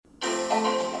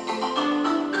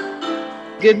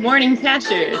Good morning,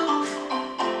 Cashers.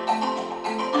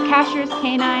 Cashers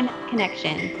Canine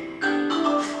Connection.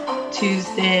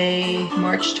 Tuesday,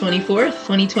 March 24th,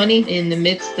 2020, in the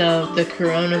midst of the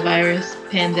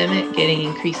coronavirus pandemic getting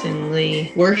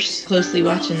increasingly worse. Closely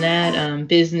watching that.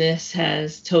 Business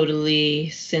has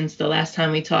totally, since the last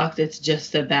time we talked, it's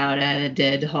just about at a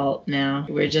dead halt now.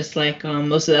 We're just like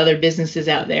most of the other businesses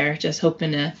out there, just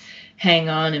hoping to hang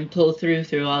on and pull through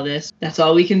all this. That's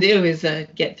all we can do is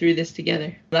get through this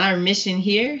together. Our mission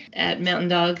here at Mountain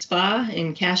Dog Spa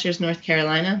in Cashers, North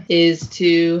Carolina, is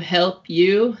to help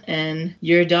you and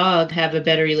your dog have a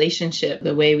better relationship.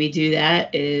 The way we do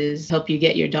that is help you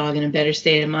get your dog in a better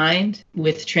state of mind.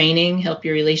 With training, help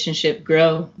your relationship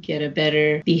grow. Get a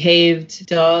better behaved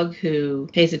dog who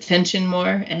pays attention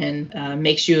more and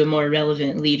makes you a more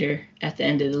relevant leader at the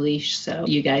end of the leash, so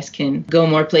you guys can go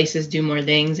more places, do more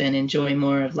things, and enjoy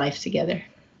more of life together.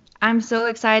 I'm so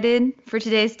excited for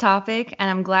today's topic, and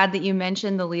I'm glad that you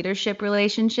mentioned the leadership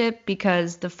relationship,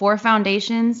 because the 4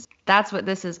 foundations, that's what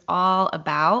this is all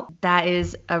about. That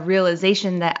is a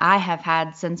realization that I have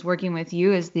had since working with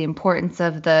you, is the importance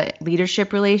of the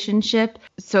leadership relationship.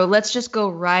 So let's just go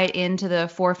right into the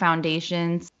 4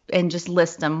 foundations and just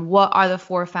list them. What are the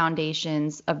 4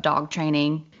 foundations of dog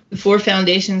training? The 4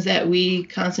 foundations that we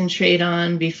concentrate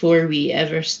on before we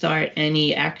ever start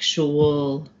any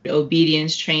actual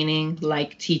obedience training,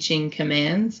 like teaching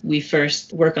commands. We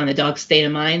first work on the dog's state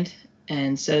of mind.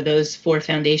 And so those 4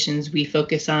 foundations we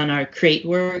focus on are crate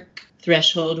work,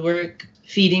 threshold work,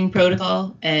 feeding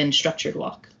protocol, and structured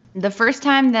walk. The first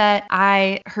time that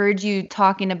I heard you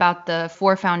talking about the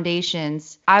 4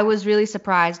 foundations, I was really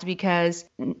surprised, because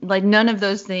none of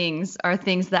those things are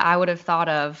things that I would have thought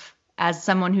of as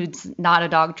someone who's not a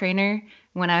dog trainer.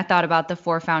 When I thought about the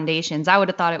 4 foundations, I would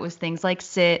have thought it was things like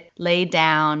sit, lay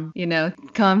down,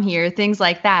 come here, things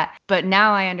like that. But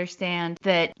now I understand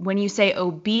that when you say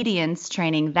obedience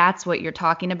training, that's what you're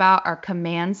talking about, are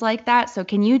commands like that. So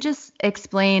can you just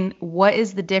explain what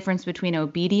is the difference between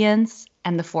obedience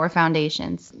and the 4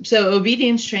 foundations? So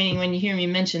obedience training, when you hear me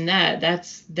mention that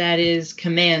is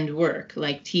command work,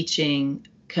 like teaching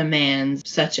commands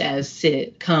such as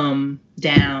sit, come,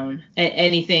 down,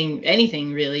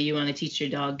 anything really you want to teach your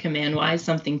dog command wise,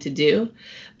 something to do.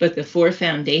 But the 4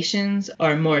 foundations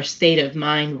are more state of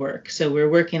mind work. So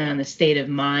we're working on the state of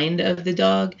mind of the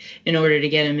dog in order to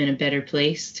get him in a better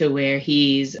place to where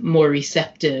he's more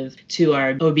receptive to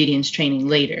our obedience training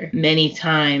later. Many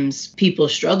times people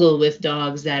struggle with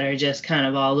dogs that are just kind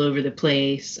of all over the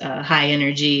place, high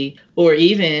energy, or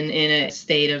even in a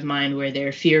state of mind where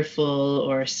they're fearful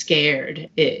or scared.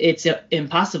 It's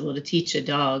impossible to teach a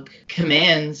dog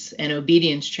commands and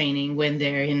obedience training when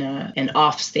they're in an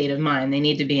off state of mind. They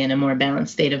need to be in a more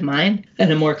balanced state of mind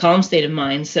and a more calm state of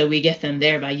mind. So we get them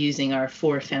there by using our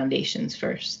 4 foundations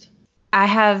first. I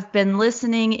have been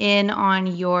listening in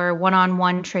on your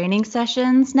one-on-one training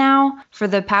sessions now for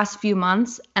the past few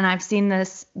months, and I've seen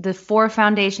the 4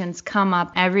 foundations come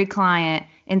up. Every client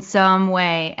in some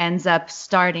way ends up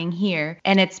starting here.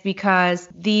 And it's because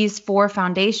these 4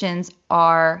 foundations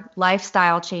are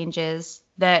lifestyle changes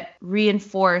that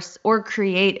reinforce or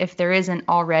create, if there isn't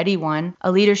already one,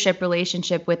 a leadership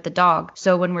relationship with the dog.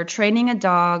 So when we're training a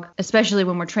dog, especially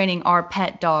when we're training our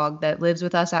pet dog that lives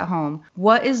with us at home,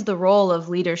 what is the role of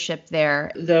leadership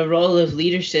there? The role of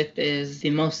leadership is the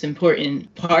most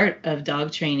important part of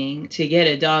dog training. To get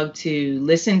a dog to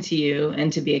listen to you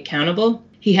and to be accountable,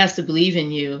 he has to believe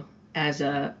in you as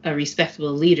a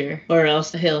respectable leader, or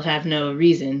else he'll have no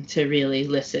reason to really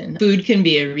listen. Food can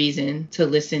be a reason to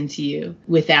listen to you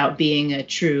without being a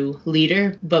true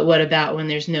leader. But what about when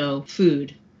there's no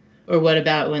food? Or what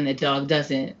about when the dog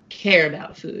doesn't care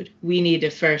about food? We need to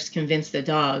first convince the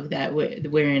dog that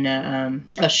we're in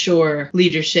a sure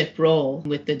leadership role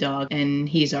with the dog, and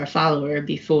he's our follower,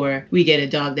 before we get a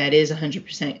dog that is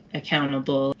 100%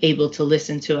 accountable, able to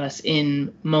listen to us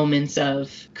in moments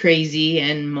of crazy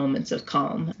and moments of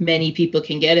calm. Many people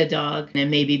can get a dog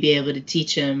and maybe be able to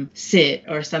teach him sit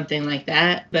or something like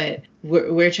that, but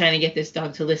we're trying to get this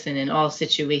dog to listen in all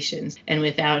situations. And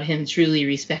without him truly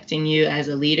respecting you as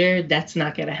a leader, that's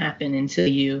not going to happen until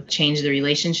you change the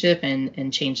relationship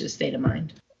and change the state of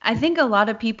mind. I think a lot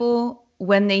of people,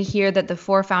 when they hear that the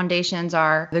 4 foundations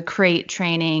are the crate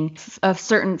training, a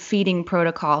certain feeding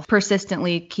protocol,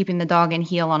 persistently keeping the dog in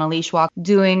heel on a leash walk,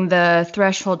 doing the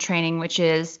threshold training, which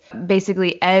is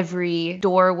basically every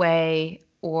doorway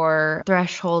or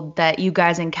threshold that you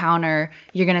guys encounter,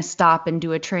 you're going to stop and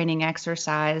do a training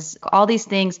exercise. All these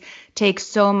things take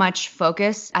so much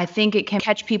focus. I think it can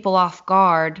catch people off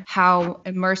guard how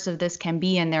immersive this can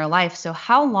be in their life. So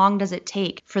how long does it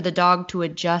take for the dog to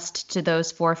adjust to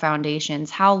those 4 foundations?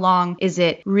 How long is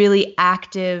it really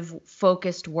active,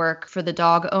 focused work for the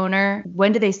dog owner?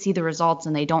 When do they see the results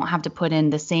and they don't have to put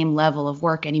in the same level of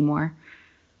work anymore?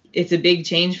 It's a big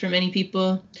change for many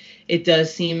people. It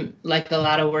does seem like a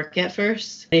lot of work at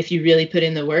first. If you really put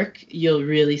in the work, you'll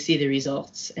really see the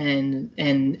results, and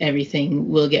everything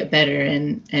will get better.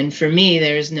 And for me,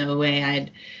 there's no way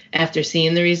after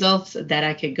seeing the results, that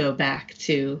I could go back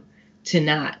to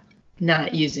not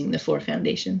using the 4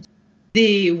 foundations.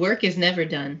 The work is never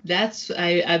done. That's,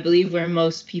 I believe, where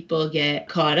most people get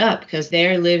caught up, because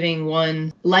they're living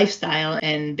one lifestyle,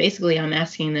 and basically I'm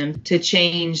asking them to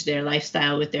change their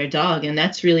lifestyle with their dog. And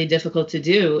that's really difficult to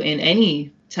do in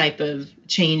any type of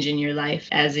change in your life,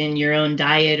 as in your own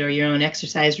diet or your own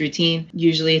exercise routine.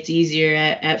 Usually it's easier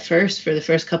at first, for the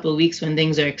first couple of weeks when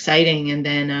things are exciting, and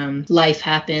then life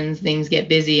happens, things get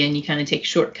busy, and you kind of take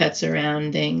shortcuts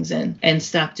around things and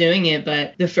stop doing it.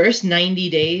 But the first 90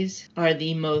 days are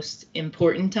the most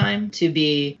important time to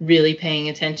be really paying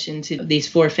attention to these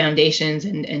 4 foundations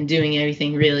and doing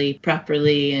everything really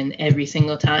properly and every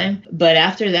single time. But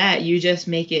after that, you just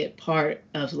make it part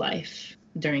of life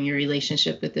during your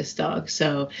relationship with this dog.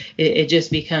 So it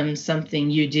just becomes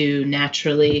something you do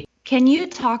naturally. Can you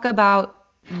talk about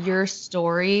your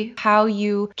story, how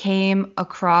you came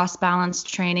across balanced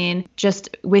training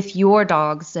just with your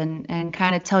dogs, and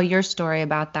kind of tell your story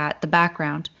about that, the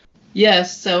background?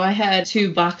 Yes, so I had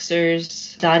 2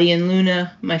 boxers, Dottie and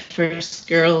Luna, my first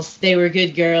girls. They were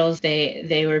good girls.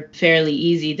 They were fairly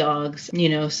easy dogs. You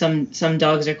know, some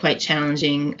dogs are quite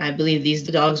challenging. I believe these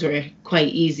dogs were quite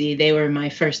easy. They were my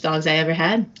first dogs I ever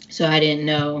had, so I didn't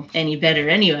know any better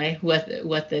anyway what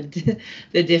the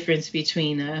difference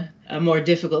between a more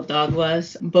difficult dog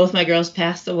was. Both my girls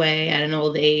passed away at an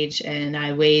old age, and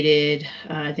I waited,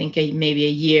 I think maybe a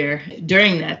year.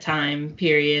 During that time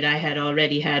period, I had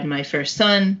already had my first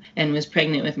son and was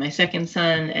pregnant with my second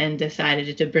son, and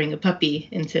decided to bring a puppy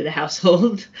into the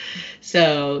household.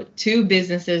 So 2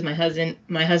 businesses. My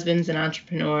husband's an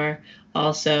entrepreneur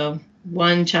also.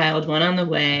 1 child, 1 on the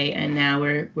way, and now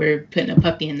we're putting a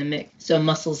puppy in the mix. So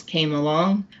Muscles came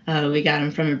along. We got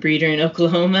him from a breeder in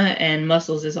Oklahoma, and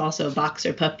Muscles is also a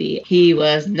boxer puppy. He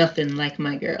was nothing like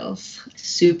my girls.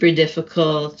 Super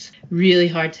difficult, really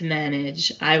hard to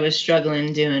manage. I was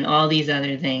struggling doing all these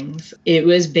other things. It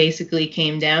was basically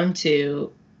came down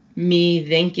to me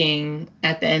thinking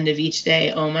at the end of each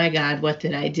day, oh my God, what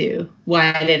did I do?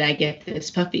 Why did I get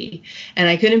this puppy? And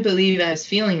I couldn't believe I was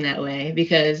feeling that way,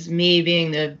 because me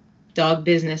being the dog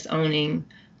business owning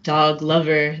dog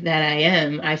lover that I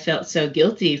am, I felt so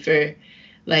guilty for,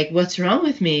 like, what's wrong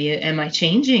with me? Am I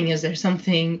changing? Is there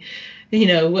something,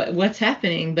 what's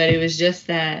happening? But it was just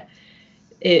that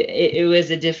it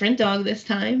was a different dog this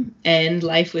time, and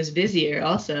life was busier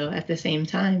also at the same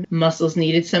time. Muscles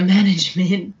needed some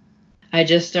management. I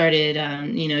just started,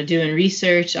 doing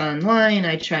research online.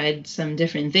 I tried some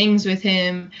different things with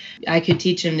him. I could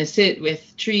teach him to sit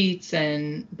with treats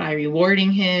and by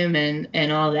rewarding him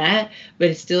and all that, but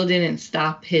it still didn't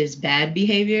stop his bad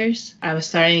behaviors. I was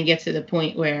starting to get to the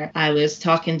point where I was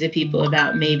talking to people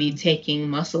about maybe taking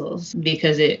Muscles,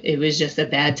 because it was just a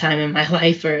bad time in my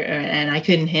life, and I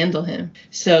couldn't handle him.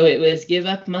 So it was give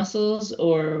up Muscles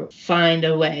or find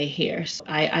a way here. So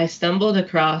I stumbled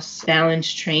across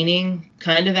balanced training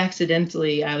kind of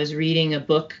accidentally. I was reading a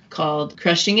book called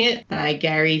Crushing It by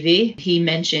Gary Vee. He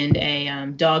mentioned a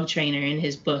dog trainer in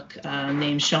his book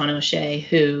named Sean O'Shea,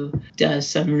 who does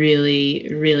some really,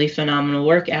 really phenomenal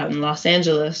work out in Los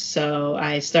Angeles. So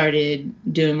I started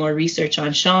doing more research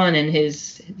on Sean and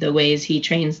the ways he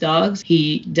trains dogs.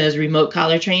 He does remote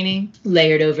collar training,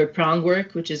 layered over prong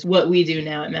work, which is what we do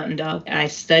now at Mountain Dog. I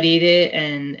studied it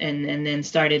and then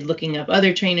started looking up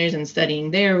other trainers and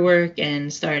studying their work,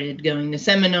 and started going to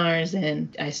seminars,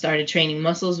 and I started training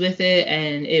Muscles with it,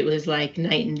 and it was like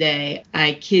night and day.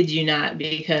 I kid you not,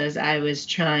 because I was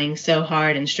trying so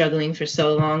hard and struggling for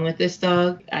so long with this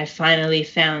dog. I finally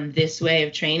found this way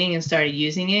of training and started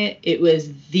using it. It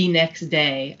was the next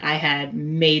day I had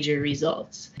major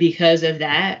results. Because of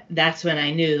that, that's when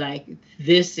I knew, like,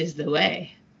 this is the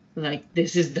way. Like,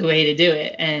 this is the way to do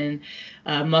it. And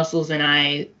Muscles and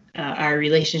I, our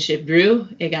relationship grew.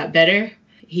 It got better.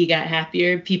 He got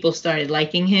happier. People started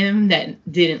liking him that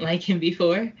didn't like him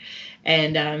before.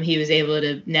 And he was able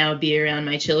to now be around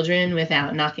my children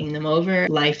without knocking them over.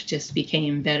 Life just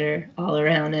became better all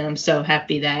around. And I'm so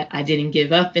happy that I didn't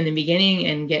give up in the beginning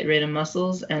and get rid of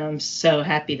muscles. And I'm so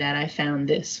happy that I found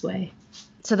this way.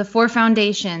 So the 4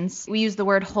 foundations, we use the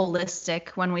word holistic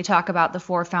when we talk about the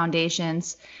 4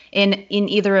 foundations in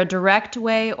either a direct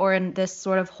way or in this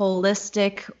sort of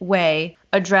holistic way,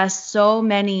 address so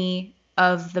many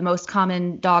of the most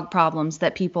common dog problems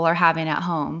that people are having at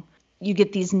home. You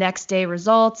get these next day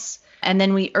results. And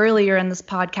then we earlier in this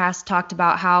podcast talked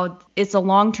about how it's a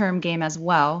long-term game as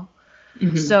well.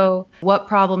 Mm-hmm. So what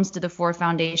problems do the 4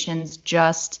 foundations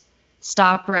just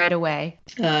stop right away?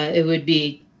 It would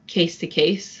be case to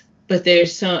case, but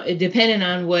there's depending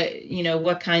on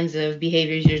what kinds of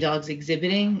behaviors your dog's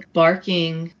exhibiting.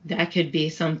 Barking, that could be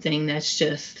something that's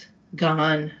just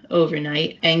gone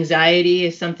overnight. Anxiety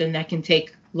is something that can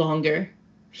take longer,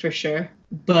 for sure,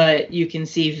 but you can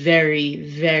see very,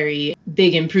 very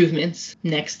big improvements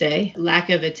next day. Lack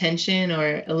of attention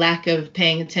or a lack of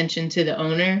paying attention to the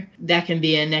owner, that can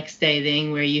be a next day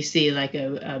thing where you see like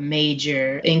a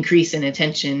major increase in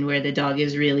attention where the dog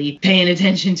is really paying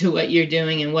attention to what you're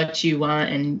doing and what you want.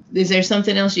 And is there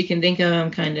something else you can think of?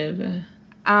 I'm kind of...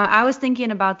 I was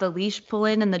thinking about the leash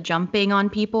pulling and the jumping on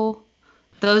people.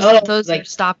 Those like, are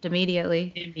stopped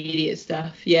immediately. Immediate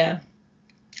stuff, yeah.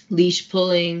 Leash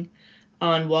pulling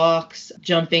on walks,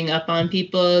 jumping up on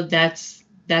people, that's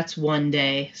one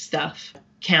day stuff.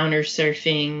 Counter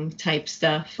surfing type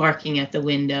stuff, barking at the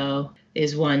window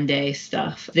is one day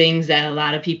stuff. Things that a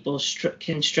lot of people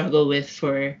can struggle with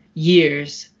for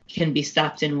years can be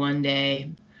stopped in one day.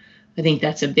 I think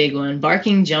that's a big one.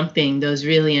 Barking, jumping, those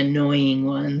really annoying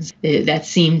ones that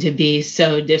seem to be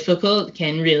so difficult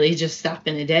can really just stop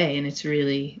in a day. And it's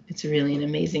really an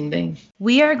amazing thing.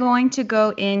 We are going to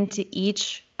go into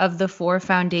each of the 4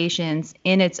 foundations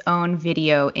in its own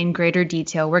video in greater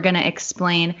detail. We're going to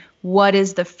explain what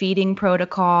is the feeding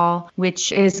protocol,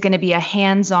 which is going to be a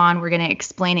hands-on. We're going to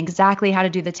explain exactly how to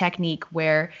do the technique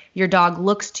where your dog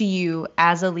looks to you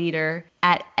as a leader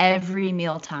at every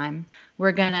mealtime.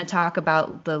 We're going to talk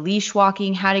about the leash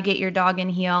walking, how to get your dog in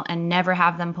heel and never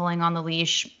have them pulling on the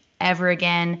leash ever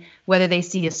again, whether they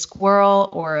see a squirrel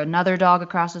or another dog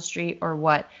across the street or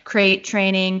what. Crate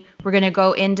training. We're going to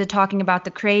go into talking about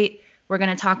the crate. We're going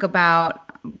to talk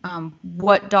about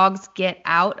what dogs get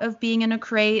out of being in a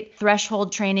crate,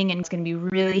 threshold training, and it's going to be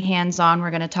really hands-on.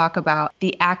 We're going to talk about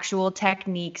the actual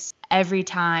techniques every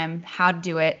time, how to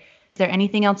do it. Is there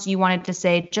anything else you wanted to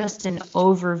say? Just an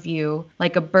overview,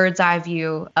 like a bird's eye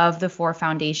view of the 4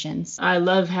 foundations. I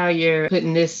love how you're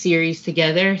putting this series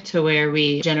together to where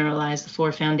we generalize the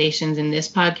 4 foundations in this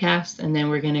podcast, and then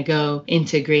we're going to go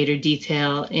into greater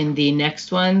detail in the next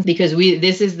one, because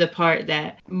this is the part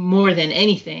that more than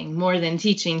anything, more than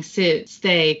teaching sit,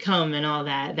 stay, come, and all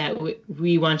that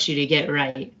we want you to get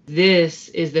right. This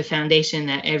is the foundation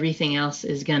that everything else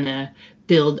is going to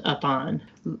build up on.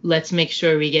 Let's make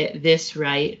sure we get this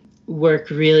right. Work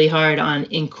really hard on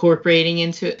incorporating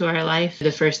into our life.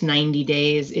 The first 90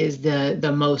 days is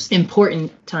the most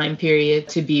important time period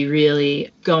to be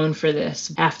really going for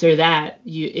this. After that,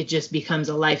 it just becomes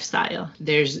a lifestyle.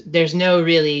 There's no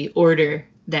really order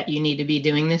that you need to be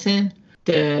doing this in.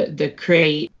 The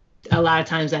crate, a lot of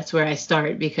times that's where I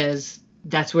start, because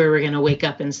that's where we're going to wake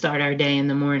up and start our day in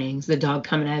the mornings. The dog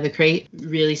coming out of the crate.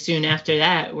 Really soon after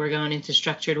that, we're going into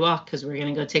structured walk, because we're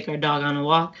going to go take our dog on a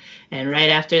walk. And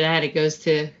right after that, it goes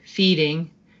to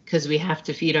feeding, because we have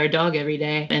to feed our dog every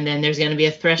day. And then there's going to be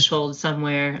a threshold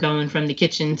somewhere going from the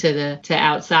kitchen to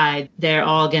outside. They're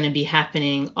all going to be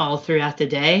happening all throughout the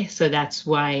day. So that's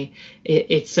why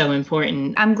it's so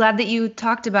important. I'm glad that you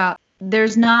talked about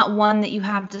there's not one that you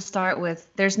have to start with.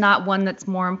 There's not one that's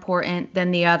more important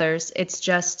than the others. It's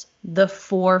just the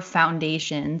 4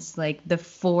 foundations, like the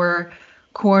 4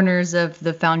 corners of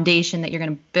the foundation that you're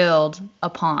going to build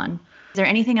upon. Is there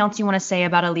anything else you want to say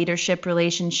about a leadership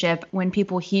relationship? When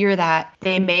people hear that,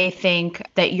 they may think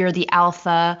that you're the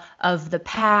alpha of the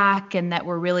pack and that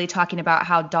we're really talking about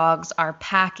how dogs are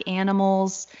pack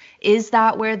animals. Is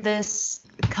that where this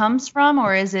comes from,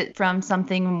 or is it from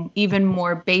something even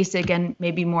more basic and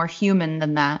maybe more human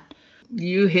than that?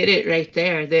 You hit it right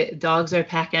there. The dogs are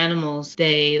pack animals.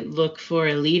 They look for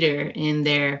a leader in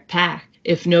their pack.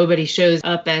 If nobody shows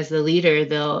up as the leader,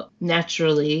 they'll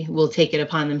naturally will take it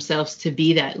upon themselves to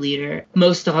be that leader.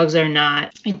 Most dogs are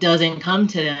not. It doesn't come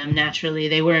to them naturally.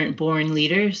 They weren't born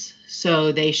leaders.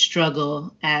 So they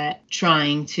struggle at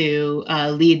trying to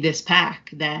lead this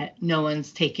pack that no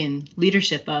one's taken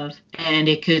leadership of. And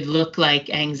it could look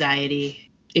like anxiety,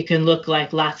 It can look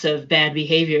like lots of bad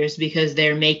behaviors because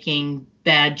they're making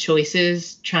bad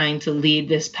choices trying to lead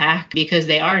this pack. Because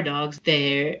they are dogs,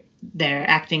 they're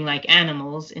acting like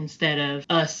animals instead of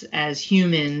us as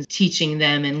humans teaching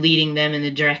them and leading them in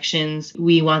the directions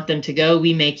we want them to go.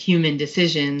 We make human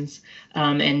decisions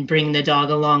and bring the dog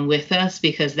along with us,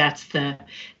 because that's the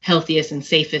healthiest and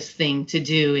safest thing to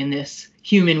do in this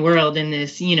human world, in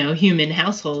this, human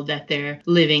household that they're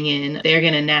living in. They're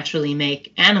going to naturally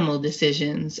make animal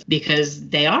decisions because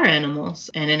they are animals.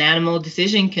 And an animal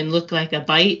decision can look like a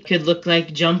bite, could look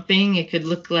like jumping, it could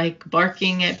look like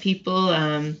barking at people.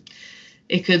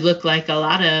 It could look like a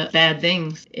lot of bad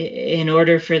things. In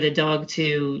order for the dog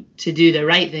to do the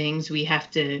right things, we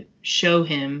have to show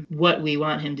him what we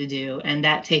want him to do. And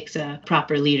that takes a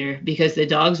proper leader, because the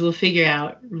dogs will figure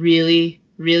out really,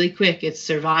 really quick. It's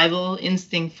survival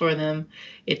instinct for them.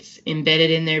 It's embedded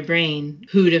in their brain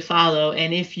who to follow.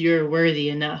 And if you're worthy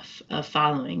enough of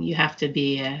following, you have to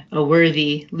be a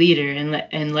worthy leader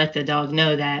and let the dog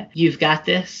know that you've got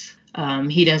this.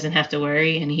 He doesn't have to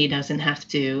worry, and he doesn't have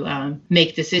to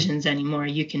make decisions anymore.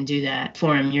 You can do that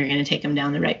for him. You're going to take him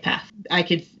down the right path. I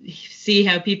could see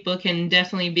how people can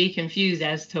definitely be confused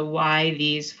as to why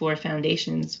these 4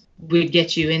 foundations would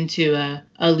get you into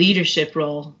a leadership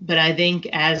role. But I think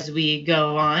as we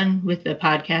go on with the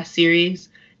podcast series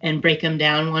and break them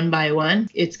down one by one,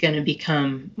 it's going to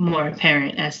become more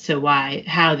apparent as to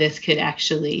how this could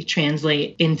actually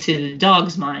translate into the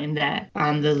dog's mind, that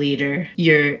I'm the leader,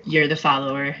 you're the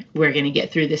follower, we're going to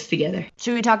get through this together.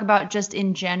 Should we talk about just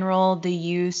in general the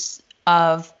use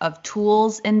of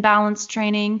tools in balance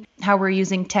training, how we're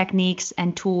using techniques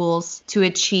and tools to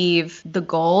achieve the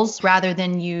goals rather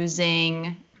than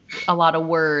using a lot of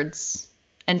words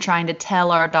and trying to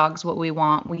tell our dogs what we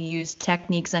want? We use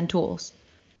techniques and tools.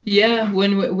 Yeah,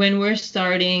 when we're first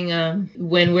starting a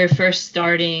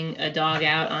dog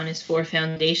out on his 4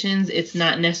 foundations, it's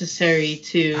not necessary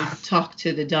to talk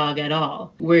to the dog at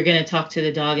all. We're going to talk to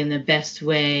the dog in the best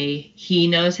way he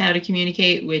knows how to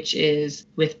communicate, which is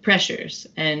with pressures.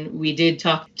 And we did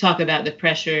talk about the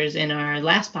pressures in our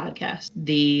last podcast: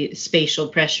 the spatial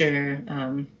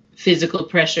pressure, physical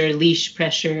pressure, leash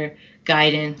pressure,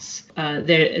 guidance.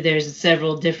 There's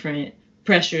several different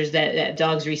pressures that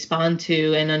dogs respond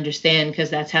to and understand,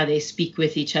 because that's how they speak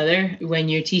with each other. When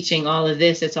you're teaching all of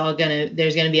this, there's going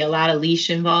to be a lot of leash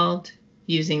involved,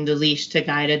 using the leash to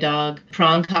guide a dog.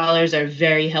 Prong collars are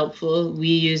very helpful. We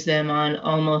use them on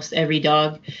almost every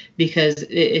dog because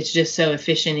it's just so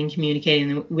efficient in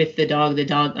communicating with the dog. The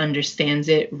dog understands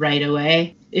it right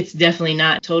away. It's definitely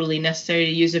not totally necessary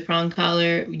to use a prong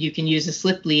collar. You can use a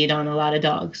slip lead on a lot of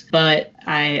dogs. But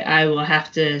I will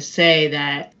have to say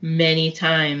that many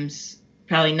times,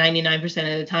 probably 99%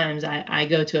 of the times, I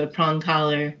go to a prong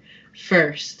collar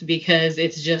first, because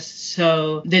it's just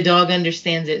so, the dog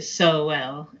understands it so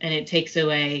well, and it takes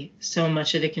away so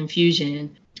much of the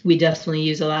confusion. We definitely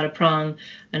use a lot of prong.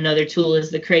 Another tool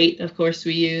is the crate, of course,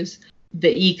 we use.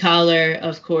 The e-collar,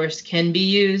 of course, can be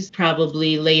used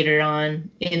probably later on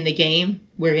in the game.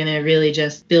 We're going to really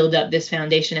just build up this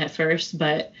foundation at first,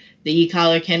 but the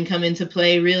e-collar can come into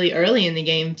play really early in the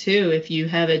game too. If you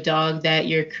have a dog that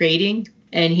you're crating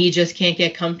and he just can't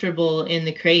get comfortable in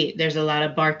the crate, there's a lot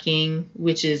of barking,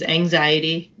 which is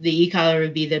anxiety. The e-collar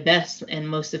would be the best and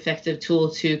most effective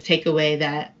tool to take away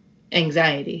that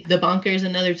anxiety. The bonker is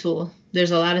another tool.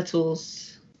 There's a lot of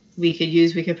tools we could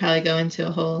use. We could probably go into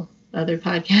a whole other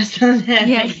podcast on that.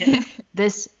 Yeah.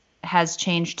 This has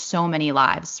changed so many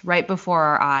lives right before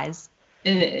our eyes.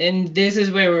 And this is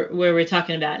where we're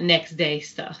talking about next day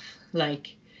stuff.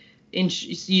 Like,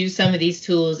 use some of these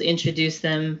tools, introduce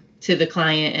them to the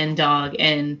client and dog,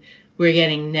 and we're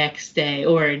getting next day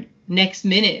or next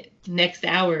minute, next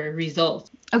hour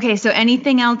results. Okay, so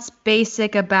anything else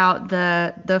basic about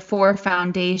the 4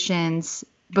 foundations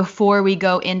before we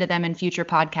go into them in future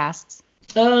podcasts?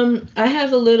 I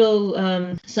have a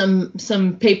little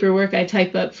some paperwork I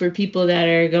type up for people that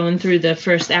are going through the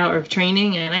first hour of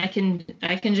training, and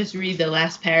I can just read the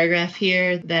last paragraph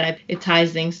here it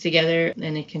ties things together,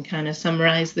 and it can kind of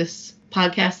summarize this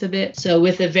podcast a bit. So,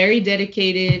 with a very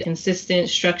dedicated, consistent,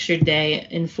 structured day,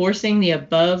 enforcing the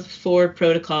above 4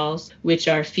 protocols, which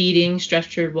are feeding,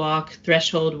 structured walk,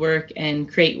 threshold work,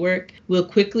 and crate work, will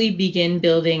quickly begin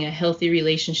building a healthy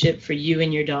relationship for you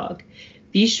and your dog.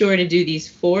 Be sure to do these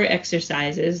 4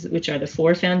 exercises, which are the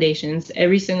 4 foundations,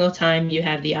 every single time you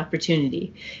have the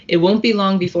opportunity. It won't be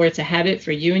long before it's a habit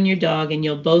for you and your dog, and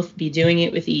you'll both be doing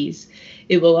it with ease.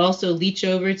 It will also leach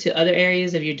over to other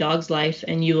areas of your dog's life,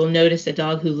 and you will notice a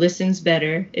dog who listens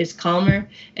better, is calmer,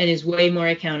 and is way more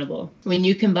accountable. When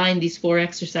you combine these 4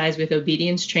 exercises with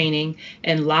obedience training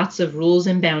and lots of rules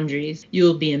and boundaries, you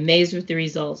will be amazed with the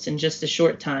results in just a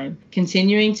short time.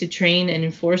 Continuing to train and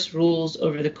enforce rules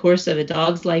over the course of a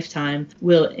dog's lifetime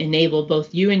will enable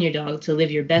both you and your dog to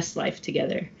live your best life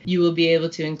together. You will be able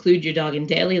to include your dog in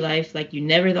daily life like you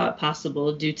never thought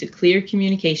possible due to clear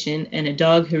communication and a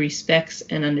dog who respects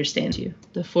and understands you.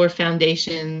 The 4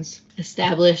 foundations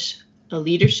establish a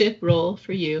leadership role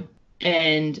for you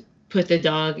and put the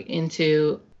dog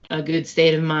into a good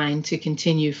state of mind to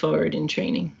continue forward in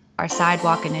training. Our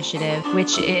Sidewalk Initiative,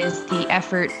 which is the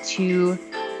effort to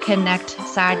connect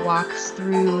sidewalks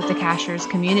through the Cashers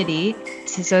community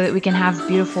so that we can have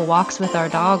beautiful walks with our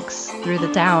dogs through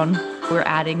the town. We're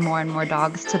adding more and more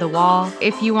dogs to the wall.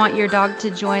 If you want your dog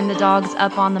to join the dogs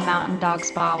up on the Mountain Dog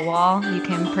Spa wall, you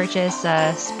can purchase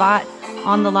a spot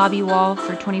on the lobby wall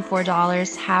for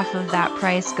 $24. Half of that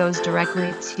price goes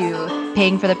directly to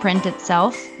paying for the print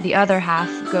itself. The other half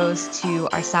goes to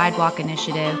our Sidewalk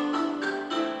Initiative.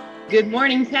 Good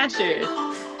morning, Cashers.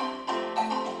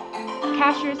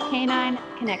 Cashers Canine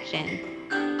Connection.